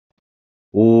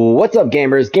What's up,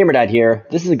 gamers? GamerDad here.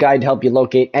 This is a guide to help you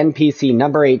locate NPC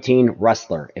number 18,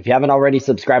 Rustler. If you haven't already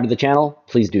subscribed to the channel,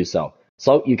 please do so.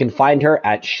 So you can find her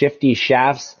at Shifty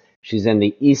Shafts. She's in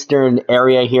the eastern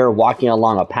area here, walking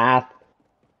along a path.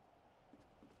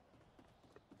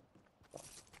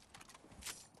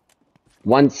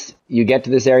 Once you get to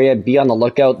this area, be on the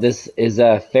lookout. This is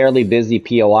a fairly busy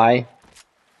POI.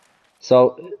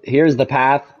 So here's the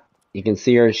path. You can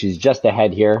see her. She's just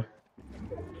ahead here.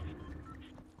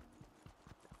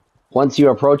 Once you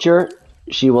approach her,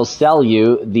 she will sell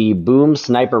you the boom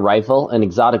sniper rifle, an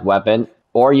exotic weapon,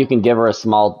 or you can give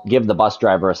the bus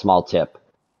driver a small tip.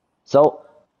 So,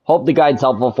 hope the guide's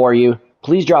helpful for you.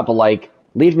 Please drop a like,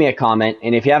 leave me a comment,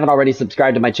 and if you haven't already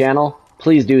subscribed to my channel,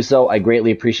 please do so. I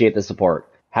greatly appreciate the support.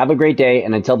 Have a great day,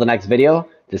 and until the next video,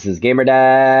 this is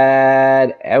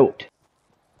GamerDad out.